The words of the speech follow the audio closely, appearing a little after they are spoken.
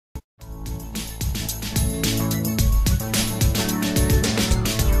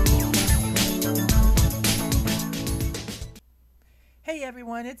Hey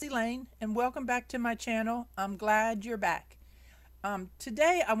everyone, it's Elaine and welcome back to my channel. I'm glad you're back.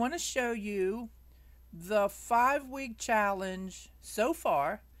 Today I want to show you the 5-week challenge so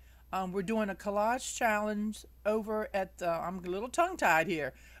far. We're doing a collage challenge over at the, I'm a little tongue-tied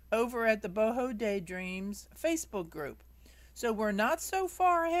here, over at the Boho Daydreams Facebook group. So we're not so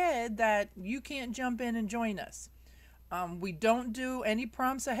far ahead that you can't jump in and join us. We don't do any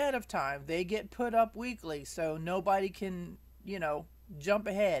prompts ahead of time. They get put up weekly, so nobody can, jump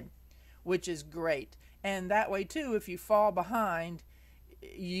ahead, which is great. And that way, too, if you fall behind,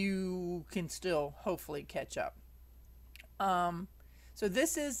 you can still hopefully catch up. So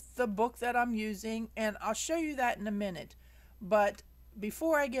this is the book that I'm using, and I'll show you that in a minute. But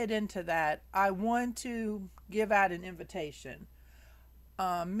before I get into that, I want to give out an invitation.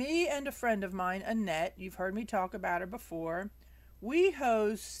 Me and a friend of mine, Annette, you've heard me talk about her before, we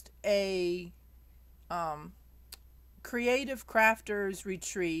host a creative crafters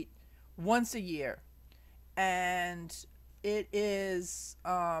retreat once a year. And it is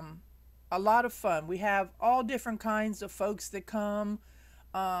a lot of fun. We have all different kinds of folks that come.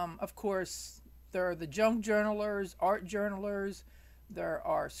 Of course, there are the junk journalers, art journalers, there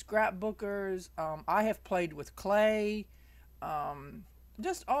are scrapbookers. I have played with clay.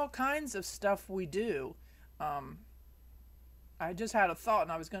 Just all kinds of stuff we do. I just had a thought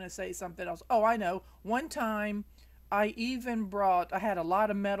and I was going to say something else. Oh, I know. One time I had a lot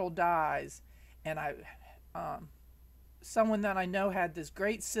of metal dies, and someone that I know had this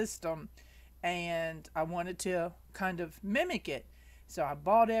great system, and I wanted to kind of mimic it. So I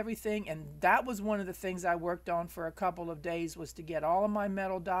bought everything, and that was one of the things I worked on for a couple of days, was to get all of my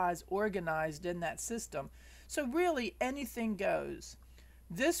metal dies organized in that system. So really anything goes.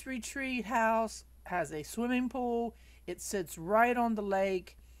 This retreat house has a swimming pool. It sits right on the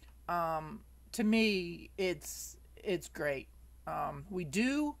lake. To me, it's great. I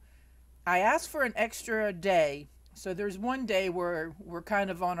asked for an extra day. So there's one day where we're kind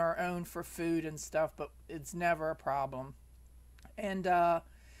of on our own for food and stuff, but it's never a problem. And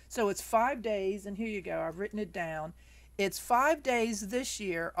so it's 5 days, and here you go. I've written it down. It's 5 days this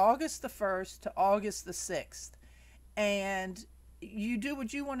year, August the 1st to August the 6th. And you do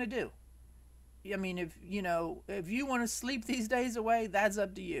what you want to do. I mean, if you want to sleep these days away, that's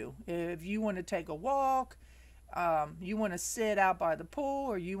up to you. If you want to take a walk, you want to sit out by the pool,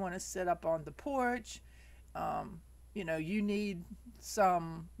 or you want to sit up on the porch, you need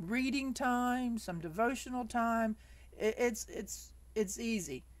some reading time, some devotional time. It's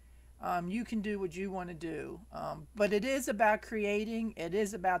easy. You can do what you want to do. But it is about creating. It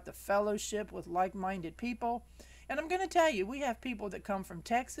is about the fellowship with like-minded people. And I'm going to tell you, we have people that come from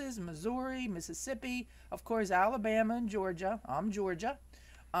Texas, Missouri, Mississippi, of course, Alabama and Georgia. I'm Georgia.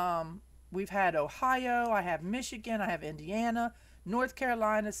 We've had Ohio, I have Michigan, I have Indiana, North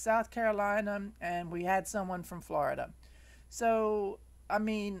Carolina, South Carolina, and we had someone from Florida. So, I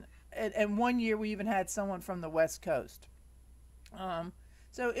mean, and one year we even had someone from the West Coast.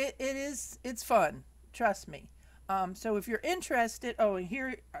 So it's fun, trust me. So if you're interested, and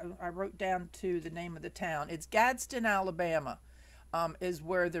here I wrote down to the name of the town. It's Gadsden, Alabama, is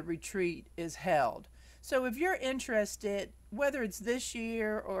where the retreat is held. So if you're interested, whether it's this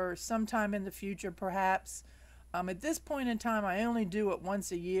year or sometime in the future perhaps, at this point in time I only do it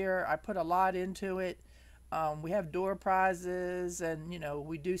once a year. I put a lot into it. We have door prizes, and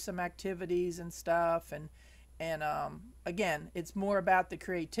we do some activities and stuff, and again, it's more about the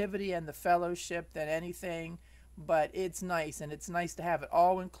creativity and the fellowship than anything. But it's nice, and it's nice to have it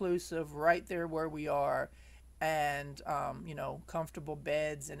all inclusive right there where we are, and comfortable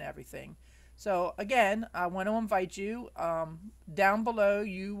beds and everything. So again, I want to invite you. Down below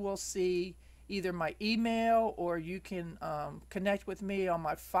you will see either my email, or you can connect with me on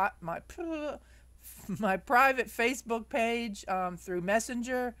my my private Facebook page through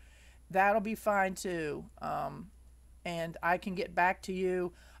Messenger. That'll be fine too, and I can get back to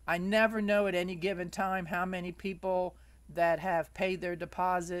you. I never know at any given time how many people that have paid their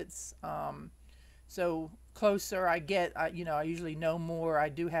deposits. So closer I get, I usually know more. I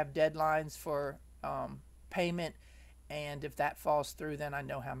do have deadlines for payment, and if that falls through, then I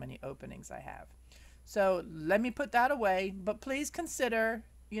know how many openings I have. So let me put that away, but please consider,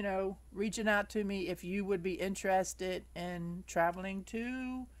 reaching out to me if you would be interested in traveling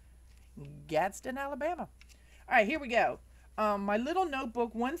to Gadsden, Alabama. All right, here we go. My little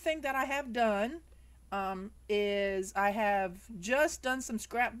notebook, one thing that I have done is I have just done some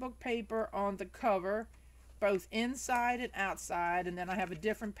scrapbook paper on the cover, both inside and outside, and then I have a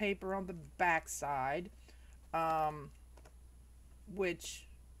different paper on the back side, which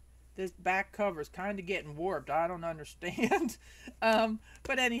this back cover is kind of getting warped. I don't understand.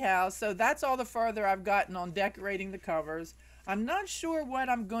 But anyhow, so that's all the further I've gotten on decorating the covers. I'm not sure what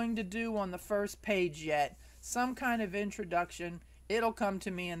I'm going to do on the first page yet. Some kind of introduction. It'll come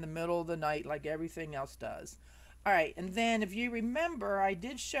to me in the middle of the night like everything else does. Alright, and then if you remember, I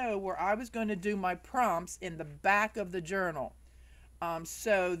did show where I was going to do my prompts in the back of the journal.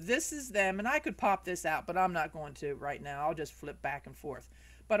 So this is them, and I could pop this out, but I'm not going to right now. I'll just flip back and forth.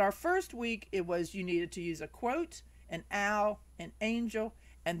 But our first week, it was you needed to use a quote, an owl, an angel,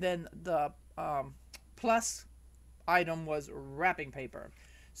 and then the plus item was wrapping paper.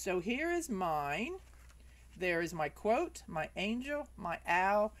 So here is mine. There is my quote, my angel, my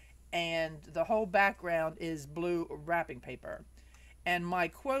owl, and the whole background is blue wrapping paper. And my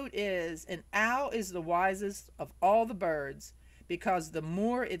quote is, an owl is the wisest of all the birds, because the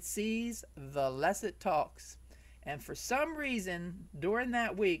more it sees, the less it talks. And for some reason, during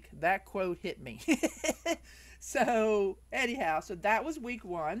that week, that quote hit me. So anyhow, so that was week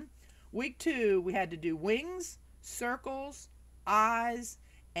 1. Week 2, we had to do wings, circles, eyes,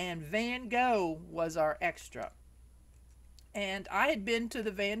 and Van Gogh was our extra. And I had been to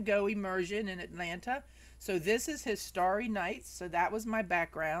the Van Gogh immersion in Atlanta. So this is his Starry Nights. So that was my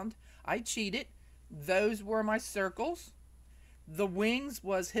background. I cheated. Those were my circles. The wings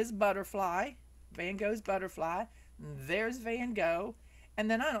was his butterfly, Van Gogh's butterfly. There's Van Gogh. And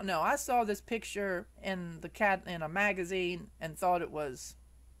then I don't know, I saw this picture in a magazine and thought it was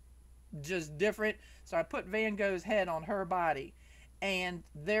just different. So I put Van Gogh's head on her body. And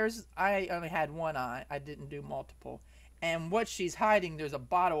I only had one eye. I didn't do multiple. And what she's hiding, there's a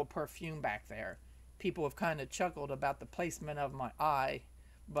bottle of perfume back there. People have kind of chuckled about the placement of my eye,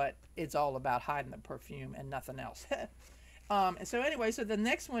 but it's all about hiding the perfume and nothing else. And so anyway, so the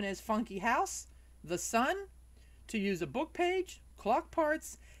next one is Funky House, the Sun, to use a book page, clock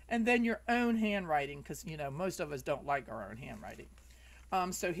parts, and then your own handwriting, because, you know, most of us don't like our own handwriting.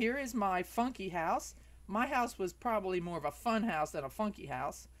 So here is my Funky House. My house was probably more of a fun house than a funky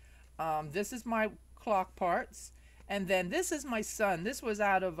house. This is my clock parts. And then this is my son. This was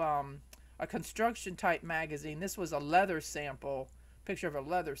out of a construction type magazine. This was a leather sample, picture of a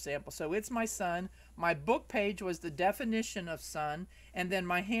leather sample. So it's my son. My book page was the definition of sun. And then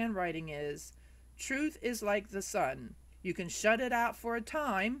my handwriting is, truth is like the sun. You can shut it out for a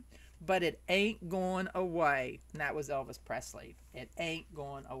time, but it ain't going away. And that was Elvis Presley. It ain't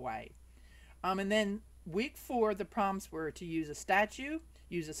going away. And then week 4, the prompts were to use a statue,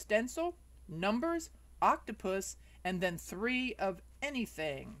 use a stencil, numbers, octopus, and then 3 of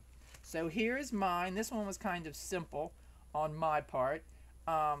anything. So here's mine. This one was kind of simple on my part.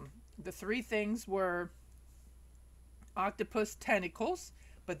 The 3 things were octopus tentacles,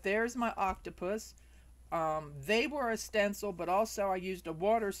 but there's my octopus. They were a stencil, but also I used a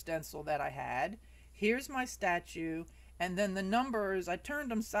water stencil that I had. Here's my statue, and then the numbers, I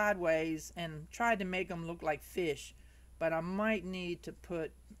turned them sideways and tried to make them look like fish, but I might need to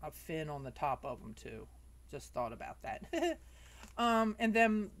put a fin on the top of them too. Just thought about that. And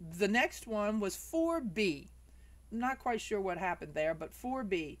then the next one was 4B. Not quite sure what happened there, but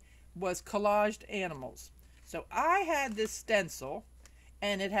 4B was collaged animals. So I had this stencil,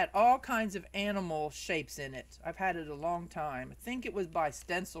 and it had all kinds of animal shapes in it. I've had it a long time. I think it was by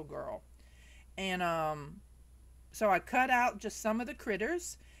Stencil Girl. And so I cut out just some of the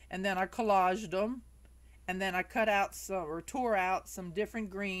critters, and then I collaged them. And then I cut out tore out some different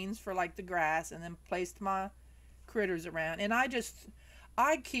greens for like the grass, and then placed my critters around. And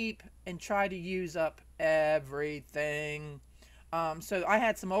I keep and try to use up everything. So I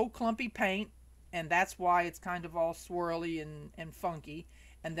had some old clumpy paint, and that's why it's kind of all swirly and funky.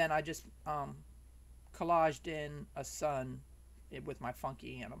 And then I just collaged in a sun with my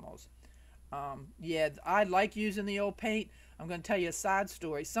funky animals. Yeah, I like using the old paint. I'm going to tell you a side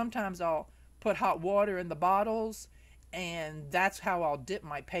story. Sometimes I'll put hot water in the bottles, and that's how I'll dip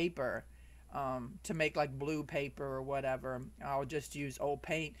my paper to make like blue paper or whatever. I'll just use old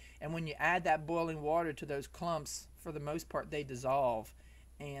paint, and when you add that boiling water to those clumps, for the most part they dissolve,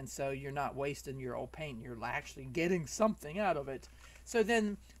 and so you're not wasting your old paint. You're actually getting something out of it. So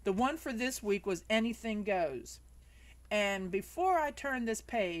then the one for this week was Anything Goes. And before I turn this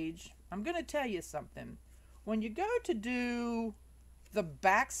page, I'm going to tell you something. When you go to do the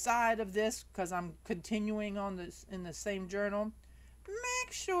back side of this, because I'm continuing on this in the same journal,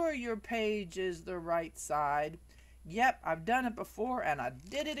 make sure your page is the right side. Yep, I've done it before, and I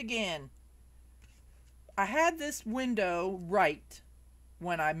did it again. I had this window right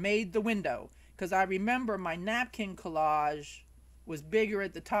when I made the window, because I remember my napkin collage was bigger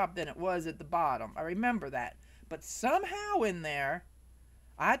at the top than it was at the bottom. I remember that. But somehow in there,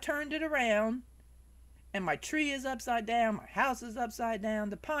 I turned it around, and my tree is upside down, my house is upside down.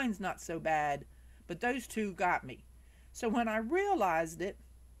 The pine's not so bad, but those two got me. So when I realized it,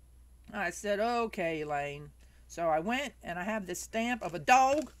 I said, okay, Elaine. So I went and I have this stamp of a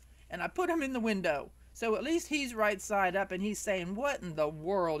dog, and I put him in the window. So at least he's right side up, and he's saying, what in the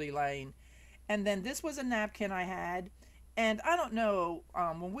world, Elaine? And then this was a napkin I had. And I don't know,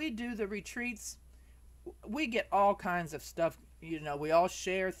 when we do the retreats, we get all kinds of stuff. You know, we all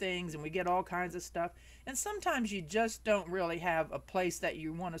share things and we get all kinds of stuff. And sometimes you just don't really have a place that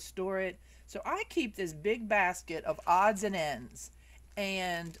you want to store it. So I keep this big basket of odds and ends.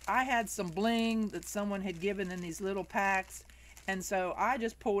 And I had some bling that someone had given in these little packs. And so I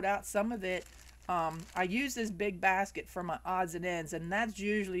just pulled out some of it. I use this big basket for my odds and ends. And that's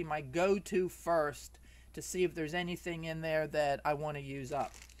usually my go-to first to see if there's anything in there that I want to use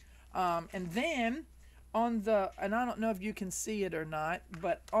up. And then on the, and I don't know if you can see it or not,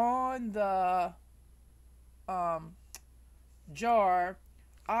 but on the jar,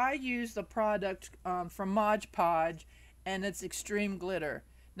 I use the product from Mod Podge, and it's Extreme Glitter.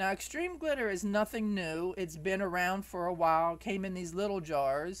 Now, Extreme Glitter is nothing new. It's been around for a while. It came in these little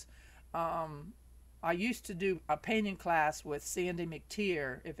jars. I used to do a painting class with Sandy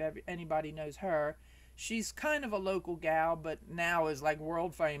McTeer, if anybody knows her. She's kind of a local gal, but now is like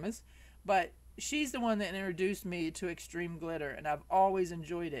world famous. But she's the one that introduced me to Extreme Glitter, and I've always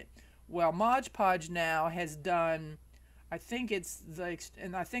enjoyed it. Well, Mod Podge now has done, I think it's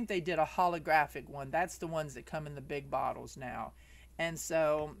and I think they did a holographic one. That's the ones that come in the big bottles now. And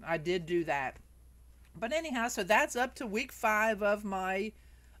so I did do that. But anyhow, so that's up to week 5 of my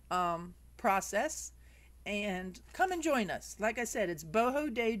process. And come and join us. Like I said, it's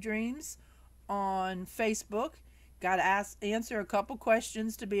Boho Daydreams on Facebook. Got to answer a couple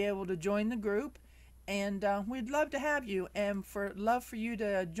questions to be able to join the group. And we'd love to have you, and love for you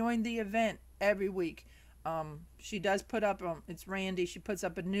to join the event every week. She does put up, it's Randy, she puts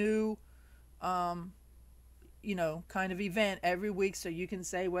up a new, you know, kind of event every week, so you can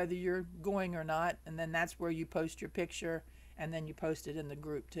say whether you're going or not, and then that's where you post your picture, and then you post it in the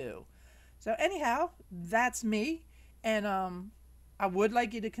group too. So anyhow, that's me, and I would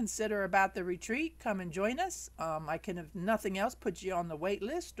like you to consider about the retreat. Come and join us. I can, if nothing else, put you on the wait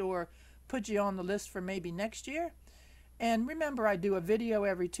list or put you on the list for maybe next year. And remember, I do a video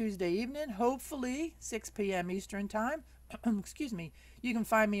every Tuesday evening, hopefully 6 p.m. Eastern Time. Excuse me. You can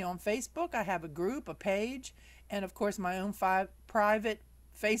find me on Facebook. I have a group, a page, and of course my own private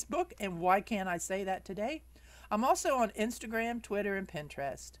Facebook. And why can't I say that today? I'm also on Instagram, Twitter, and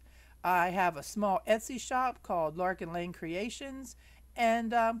Pinterest. I have a small Etsy shop called Larkin Lane Creations,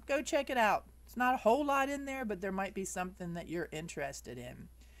 and go check it out. It's not a whole lot in there, but there might be something that you're interested in.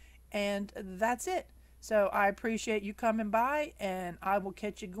 And that's it. So I appreciate you coming by, and I will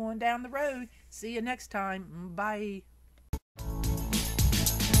catch you going down the road. See you next time. Bye.